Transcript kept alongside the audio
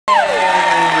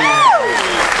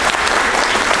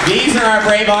are our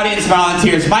brave audience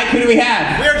volunteers. Mike, who do we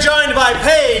have? We are joined by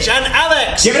Paige and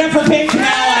Alex. Give it up for Paige and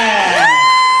Alex.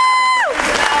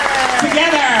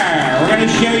 Together, we're going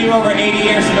to show you over 80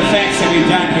 years of effects that we've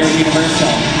done here at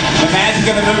Universal. The magic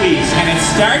of the movies, and it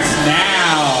starts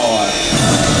now.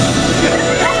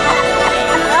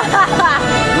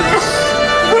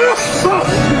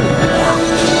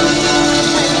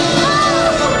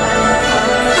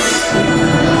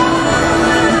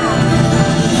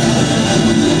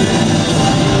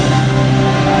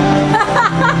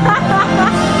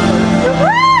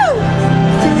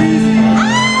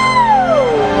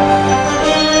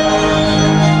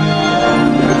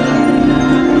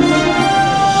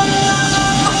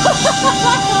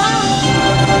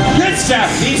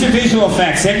 These are visual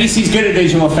effects. NBC's good at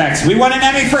visual effects. We won an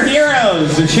Emmy for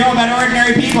Heroes, a show about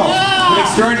ordinary people with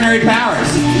extraordinary powers.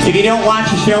 If you don't watch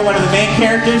the show, one of the main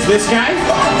characters, this guy,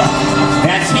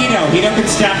 that's Hito. Hito can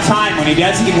stop time. When he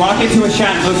does, he can walk into a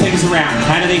shot and move things around.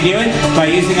 How do they do it? By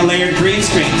using a layered green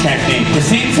screen technique. The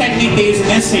same technique they use in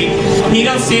this scene.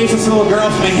 Hito saves this little girl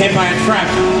from being hit by a truck.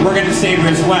 We're going to save her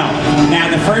as well. Now,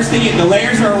 the first thing, the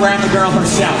layers are around the girl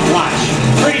herself. Watch.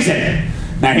 Freeze it.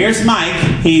 Now here's Mike,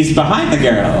 he's behind the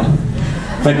girl.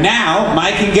 But now,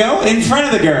 Mike can go in front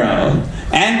of the girl.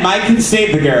 And Mike can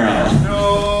save the girl.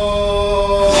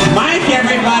 No. Mike,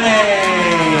 everybody!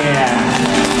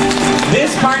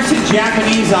 This part's in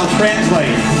Japanese, I'll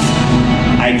translate.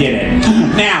 I did it.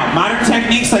 Now, modern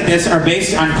techniques like this are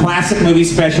based on classic movie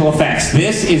special effects.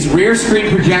 This is rear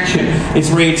screen projection. It's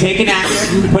where you take an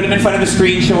actor, put him in front of a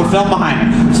screen, show a film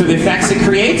behind him. So the effects it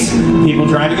creates, people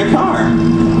driving a car.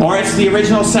 Or it's the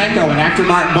original Psycho when actor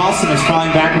Martin Balsam is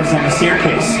falling backwards down a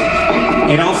staircase.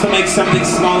 It also makes something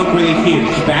small look really huge.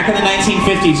 Back in the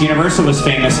 1950s, Universal was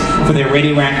famous for their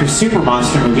radioactive super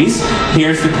monster movies.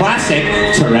 Here's the classic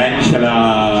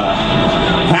Tarantula.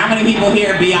 How many people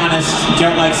here, be honest,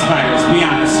 don't like spiders? Be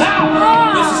honest.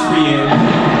 This is for you.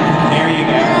 There you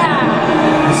go.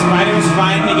 The spider was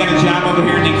fine. He got a job over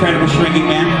here in The Incredible Shrinking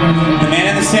Man. The man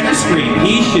in the center screen,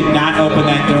 he should not open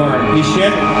that door. He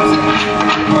should.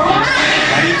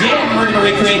 But he did. We're going to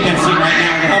recreate that scene right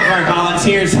now with the help of our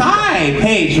volunteers. Hi,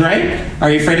 Paige, right? Are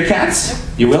you afraid of cats?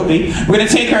 You will be. We're going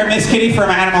to take our Miss Kitty from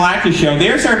Animal Actor Show.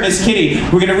 There's our Miss Kitty.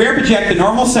 We're going to rear project the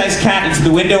normal-sized cat into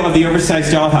the window of the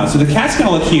oversized dollhouse. So the cat's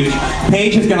going to look huge.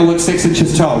 Paige is going to look 6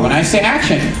 inches tall. When I say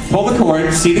action, pull the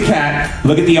cord, see the cat,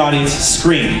 look at the audience,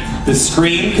 scream. The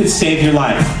scream could save your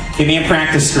life. Give me a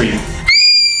practice scream.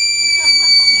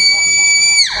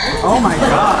 Oh my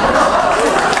God.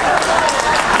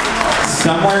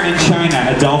 Somewhere in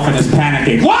China, a dolphin is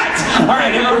panicking. What? All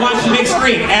right, everyone watch the big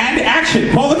screen. And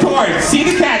action. Pull the cord. See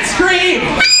the cat. Scream.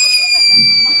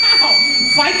 Wow.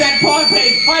 Fight that paw,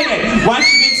 Paige. Fight it. Watch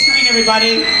the big screen,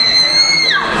 everybody.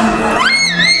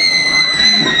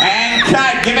 And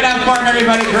cut. Give it up for him,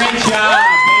 everybody. Great job.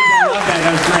 Paige, I love that.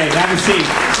 That was great. Have a seat.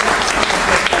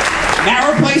 Now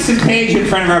we're placing Paige in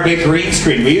front of our big green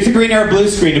screen. We use a green or a blue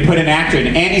screen to put an actor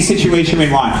in any situation we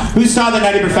want. Who saw The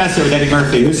Nutty Professor with Eddie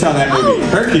Murphy? Who saw that movie?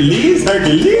 Hercules,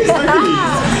 Hercules, Hercules.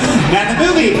 Now the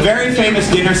movie, very famous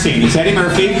dinner scene. It's Eddie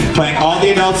Murphy playing all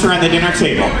the adults around the dinner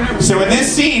table. So in this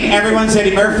scene, everyone's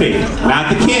Eddie Murphy. Not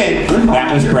the kid,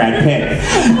 that was Brad Pitt.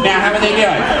 Now how would they do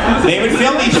it? They would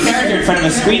film each character in front of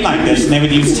a screen like this, and they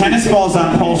would use tennis balls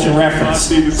on poles for reference.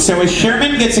 So as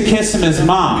Sherman gets a kiss from his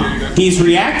mom, he's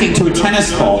reacting to a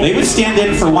tennis ball. They would stand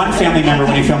in for one family member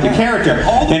when he filmed a character.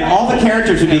 Then all the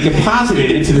characters would be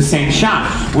composited into the same shot.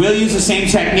 We'll use the same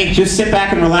technique. Just sit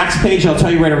back and relax, Paige. I'll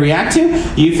tell you where to react to.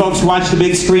 You folks watch the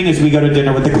big screen as we go to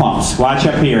dinner with the clumps. Watch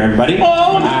up here, everybody. Yeah,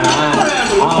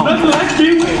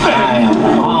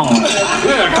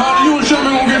 Carter, you and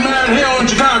Sherman gonna get married here in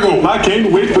Chicago. I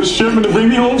can't wait for Sherman to bring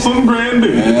me home some grand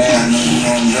dinners.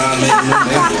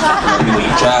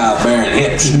 Childbearing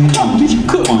hips.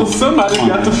 Well, somebody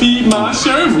got to feed my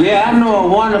Sherman. Yeah, I know a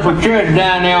wonderful church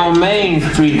down there on Main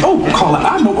Street. Oh, Carla,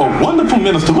 I know a wonderful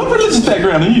minister. What religious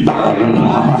background are you?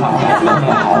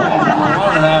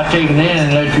 I'll take it in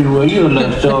and let you, you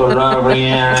look so lovely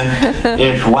and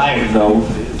it's white though.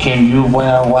 Can you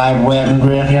wear a white wedding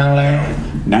dress, young lady?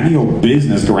 None of your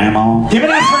business, Grandma. Give it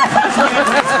up for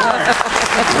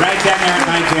right down there,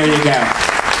 Mike. There you go.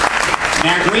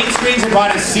 Now, green screens are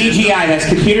bought as CGI. That's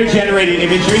computer-generated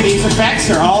imagery. These effects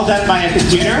are all done by a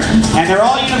computer, and they're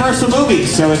all Universal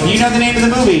movies. So if you know the name of the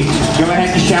movie, go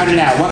ahead and shout it out.